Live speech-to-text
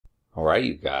Alright,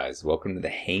 you guys, welcome to the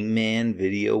Hangman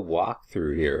video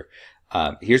walkthrough here.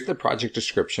 Here's the project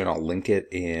description. I'll link it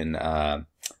in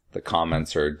the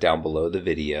comments or down below the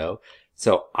video.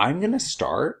 So I'm going to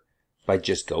start by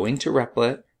just going to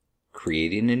Replit,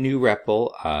 creating a new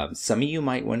REPL. Some of you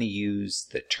might want to use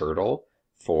the turtle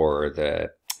for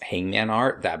the Hangman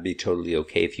art. That'd be totally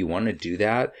okay. If you want to do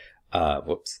that,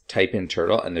 type in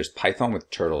turtle, and there's Python with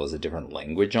turtle as a different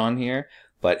language on here.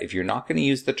 But if you're not going to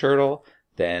use the turtle,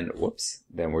 then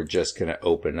we're just going to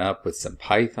open up with some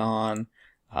Python.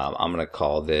 I'm going to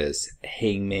call this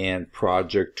Hangman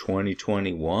Project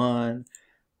 2021.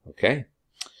 Okay.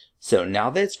 So now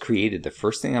that it's created, the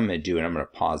first thing I'm going to do, and I'm going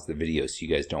to pause the video so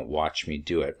you guys don't watch me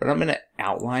do it, but I'm going to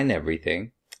outline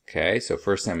everything. Okay. So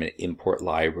first I'm going to import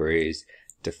libraries,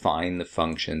 define the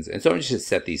functions. And so I'm just going to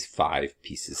set these 5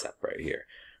 pieces up right here.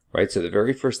 Right. So the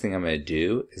very first thing I'm going to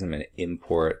do is I'm going to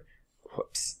import,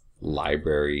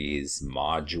 libraries,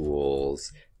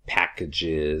 modules,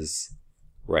 packages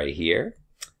right here.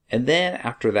 And then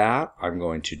after that, I'm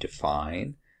going to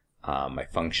define my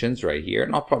functions right here.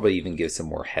 And I'll probably even give some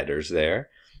more headers there.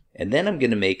 And then I'm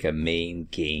going to make a main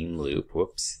game loop.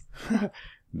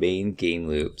 Main game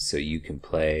loop so you can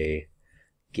play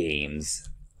games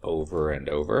over and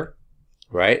over.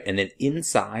 Right? And then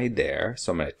inside there,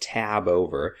 so I'm going to tab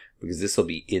over because this will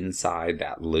be inside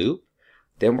that loop.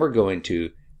 Then we're going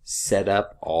to set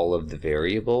up all of the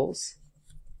variables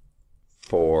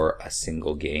for a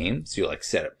single game. So you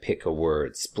set up, pick a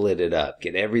word, split it up,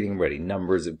 get everything ready,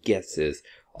 numbers of guesses,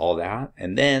 all that.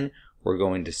 And then we're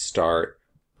going to start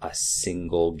a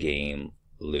single game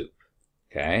loop.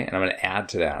 Okay. And I'm going to add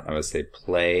to that. I'm going to say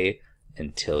play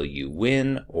until you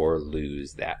win or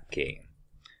lose that game.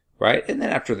 Right. And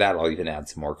then after that, I'll even add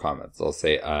some more comments. I'll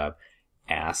say,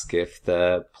 ask if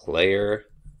the player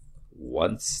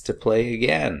wants to play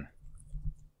again,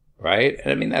 right?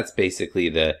 And I mean, that's basically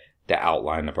the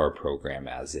outline of our program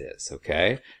as is,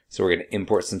 okay? So we're going to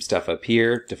import some stuff up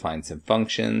here, define some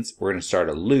functions. We're going to start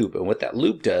a loop, and what that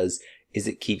loop does is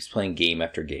it keeps playing game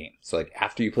after game. So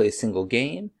after you play a single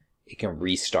game, it can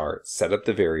restart, set up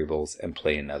the variables, and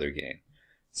play another game.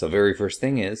 So very first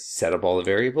thing is set up all the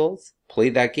variables, play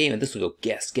that game, and this will go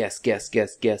guess, guess, guess,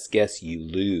 guess, guess, guess, you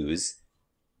lose.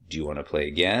 Do you want to play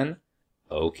again?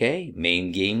 Okay,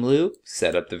 main game loop,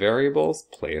 set up the variables,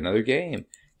 play another game.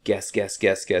 Guess, guess,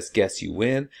 guess, guess, guess, you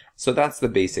win. So that's the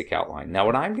basic outline. Now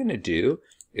what I'm going to do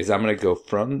is I'm going to go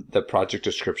from the project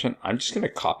description. I'm just going to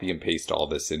copy and paste all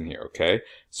this in here, okay?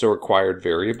 So required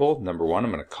variable, number 1,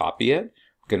 I'm going to copy it.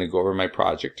 I'm going to go over my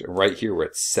project, and right here where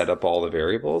it's set up all the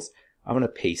variables, I'm going to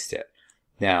paste it.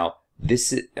 Now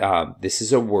this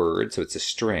is a word, so it's a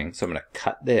string. So I'm going to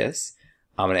cut this.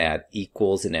 I'm going to add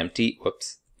equals an empty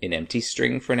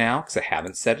string for now because I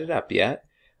haven't set it up yet.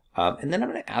 And then I'm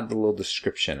going to add the little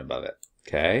description above it,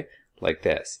 okay, like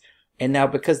this. And now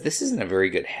because this isn't a very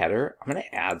good header, I'm going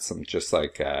to add some just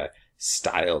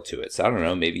style to it. So I don't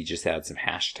know, maybe just add some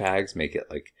hashtags, make it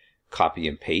copy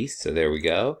and paste. So there we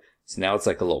go. So now it's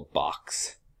like a little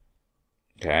box,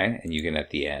 okay, and you can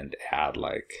at the end add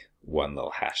one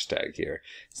little hashtag here.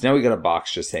 So now we got a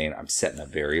box just saying I'm setting up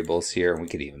variables here, and we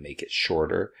could even make it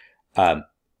shorter.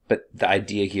 But the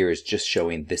idea here is just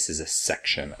showing this is a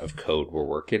section of code we're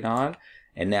working on.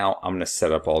 And now I'm going to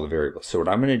set up all the variables. So what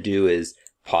I'm going to do is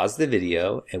pause the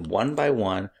video, and one by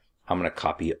one, I'm going to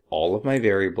copy all of my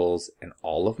variables and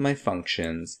all of my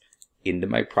functions into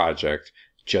my project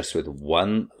just with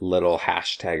one little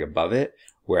hashtag above it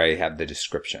where I have the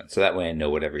description. So that way I know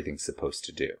what everything's supposed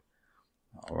to do.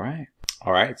 All right.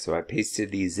 All right. So I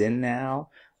pasted these in now.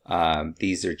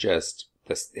 These are just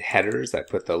the headers. I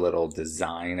put the little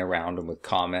design around them with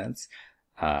comments.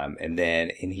 And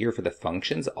then in here for the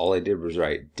functions, all I did was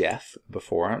write def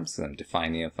before them. So I'm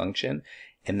defining a function,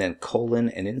 and then colon,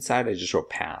 and inside I just wrote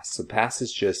pass. So pass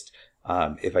is just,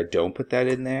 if I don't put that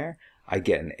in there, I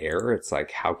get an error. It's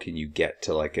how can you get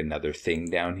to another thing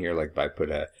down here? If I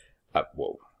put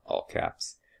all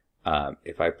caps.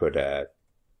 If I put a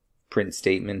print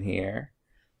statement here,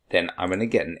 then I'm going to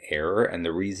get an error. And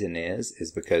the reason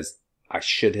is because I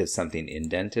should have something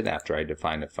indented after I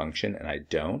define a function, and I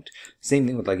don't. Same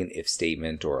thing with an if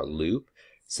statement or a loop.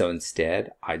 So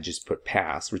instead, I just put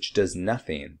pass, which does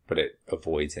nothing, but it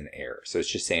avoids an error. So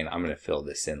it's just saying I'm going to fill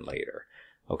this in later.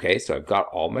 Okay, so I've got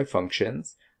all my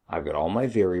functions. I've got all my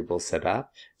variables set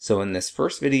up. So in this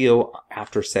first video,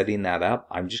 after setting that up,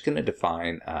 I'm just going to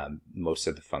define most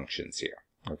of the functions here.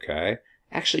 Okay,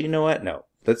 actually, you know what? No,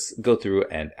 let's go through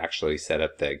and actually set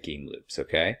up the game loops.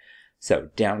 Okay. So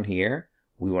down here,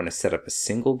 we want to set up a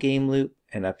single game loop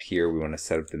And up here, we want to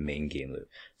set up the main game loop.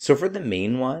 So for the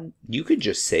main one, you could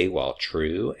just say while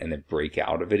true and then break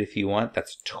out of it if you want.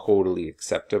 That's totally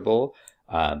acceptable.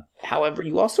 However,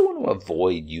 you also want to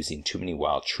avoid using too many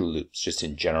while true loops just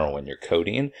in general when you're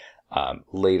coding.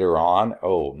 Later on,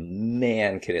 oh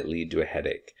man, can it lead to a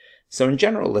headache. So in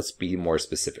general, let's be more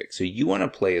specific. So you want to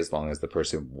play as long as the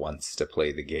person wants to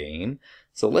play the game.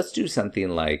 So let's do something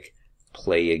like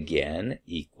play again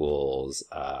equals,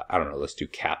 I don't know, let's do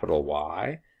capital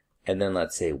Y. And then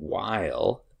let's say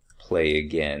while play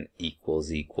again equals,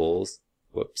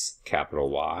 whoops, capital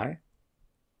Y.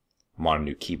 I'm on a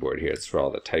new keyboard here. It's for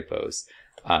all the typos.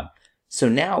 So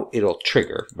now it'll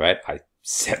trigger, right? I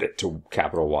set it to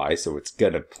capital Y, so it's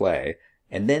going to play.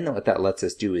 And then what that lets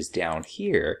us do is down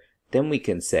here, then we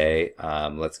can say,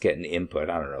 let's get an input.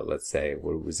 I don't know, let's say,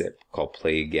 what was it called?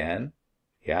 Play again.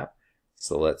 Yeah.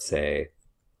 So let's say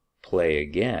play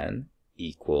again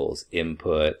equals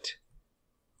input.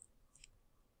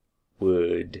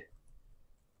 Would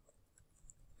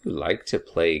you like to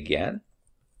play again?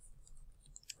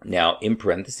 Now, in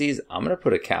parentheses, I'm going to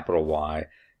put a capital Y,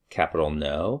 capital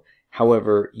no.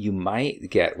 However, you might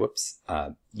get,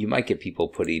 you might get people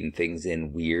putting things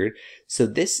in weird. So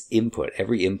this input,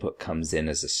 every input comes in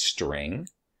as a string,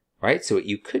 right? So what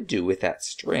you could do with that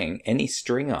string, any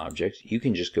string object, you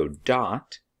can just go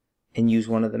dot and use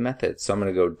one of the methods. So I'm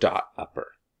going to go dot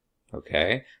upper,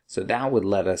 okay? So that would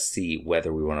let us see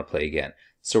whether we want to play again.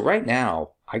 So right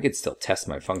now, I could still test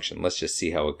my function. Let's just see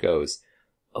how it goes.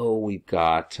 Oh, we've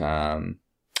got,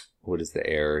 what is the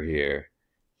error here?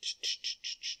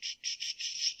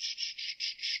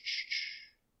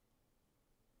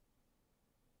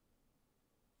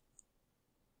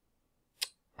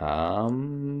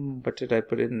 What did I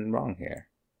put in wrong here?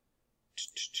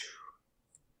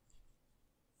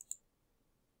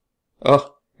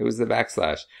 Oh, it was the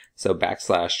backslash. So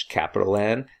backslash capital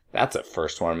N, that's a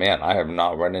first one. Man, I have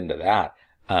not run into that.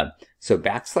 So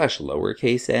backslash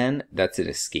lowercase n, that's an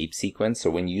escape sequence. So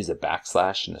when you use a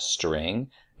backslash in a string,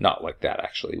 not like that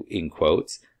actually, in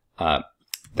quotes,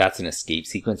 that's an escape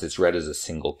sequence. It's read as a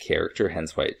single character,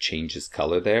 hence why it changes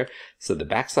color there. So the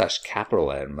backslash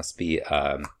capital N must be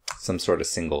some sort of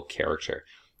single character.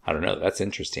 I don't know, that's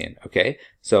interesting. Okay,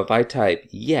 so if I type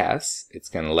yes, it's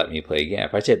going to let me play again.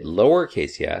 If I type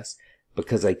lowercase yes,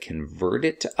 because I convert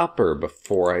it to upper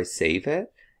before I save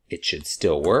it, it should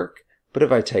still work. But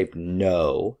if I type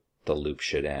no, the loop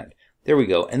should end. There we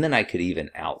go. And then I could even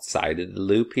outside of the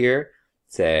loop here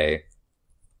say,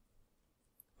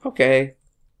 okay,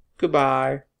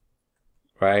 goodbye,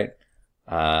 right?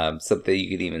 Something you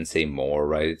could even say more,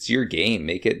 right? It's your game.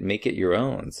 Make it your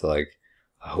own. So like,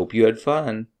 I hope you had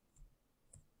fun.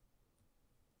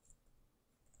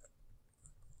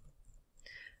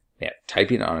 Yeah,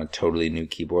 typing on a totally new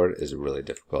keyboard is really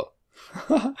difficult.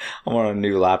 I'm on a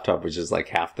new laptop, which is like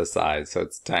half the size, so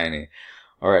it's tiny.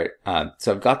 All right,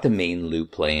 so I've got the main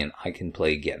loop playing. I can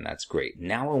play again. That's great.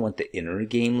 Now I want the inner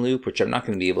game loop, which I'm not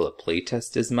going to be able to play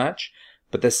test as much.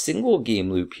 But the single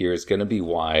game loop here is going to be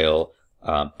while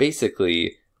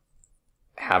basically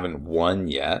haven't won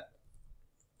yet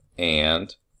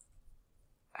and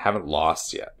haven't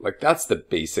lost yet. Like that's the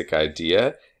basic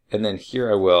idea. And then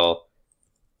here I will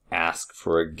ask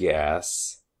for a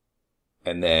guess.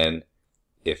 And then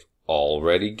if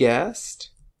already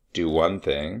guessed, do one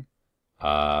thing.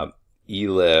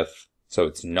 Elif, so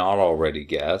it's not already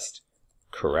guessed,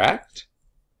 correct.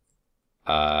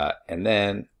 And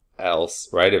then else,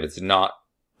 right? If it's not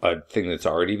a thing that's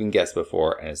already been guessed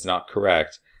before and it's not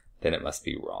correct, then it must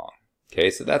be wrong.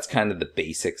 Okay, so that's kind of the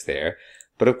basics there.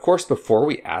 But of course, before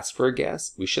we ask for a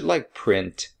guess, we should like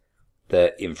print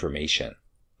the information,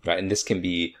 right? And this can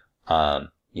be,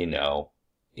 you know,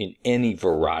 in any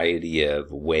variety of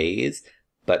ways,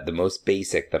 but the most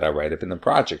basic that I write up in the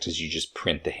project is you just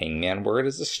print the Hangman word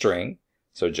as a string.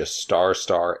 So just star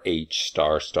star H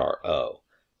star star O.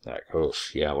 Like, oh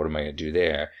yeah, what am I going to do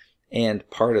there? And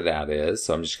part of that is,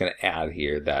 so I'm just going to add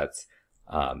here, that's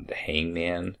the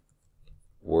Hangman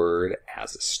word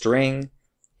as a string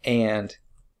and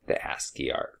the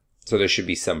ASCII art. So there should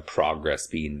be some progress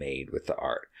being made with the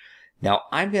art. Now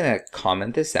I'm going to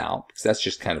comment this out because that's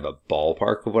just kind of a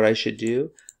ballpark of what I should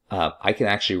do. I can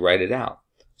actually write it out.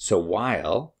 So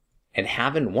while and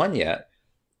haven't won yet,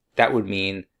 that would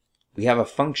mean we have a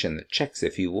function that checks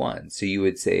if you won. So you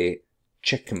would say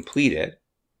check completed.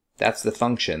 That's the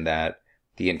function that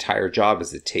the entire job is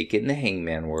to take in the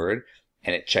Hangman word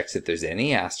and it checks if there's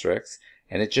any asterisks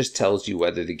and it just tells you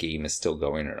whether the game is still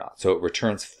going or not. So it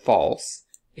returns false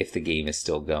if the game is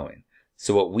still going.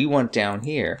 So what we want down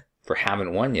here for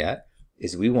haven't won yet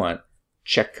is we want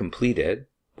check completed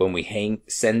when we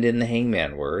send in the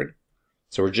hangman word,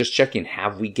 so we're just checking,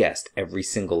 have we guessed every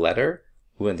single letter?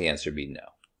 Wouldn't the answer be no?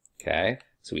 Okay,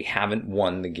 so we haven't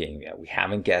won the game yet. We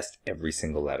haven't guessed every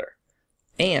single letter.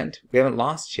 And we haven't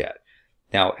lost yet.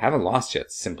 Now, haven't lost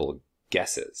yet, simple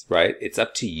guesses, right? It's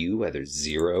up to you whether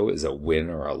 0 is a win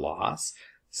or a loss.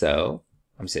 So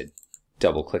I'm going to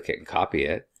double click it and copy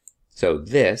it. So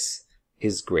this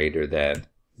is greater than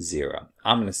 0.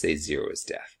 I'm going to say 0 is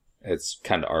death. It's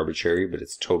kind of arbitrary, but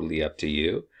it's totally up to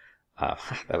you.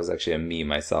 That was actually a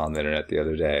meme I saw on the internet the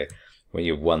other day. When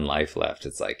you have 1 life left,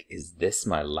 it's like, is this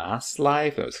my last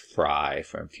life? It was Fry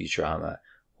from Futurama.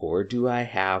 Or do I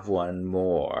have one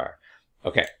more?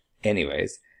 Okay,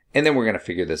 anyways. And then we're going to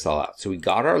figure this all out. So we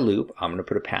got our loop. I'm going to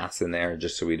put a pass in there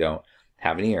just so we don't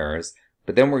have any errors.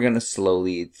 But then we're going to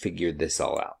slowly figure this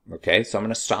all out. Okay, so I'm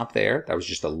going to stop there. That was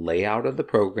just a layout of the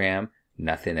program,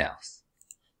 nothing else.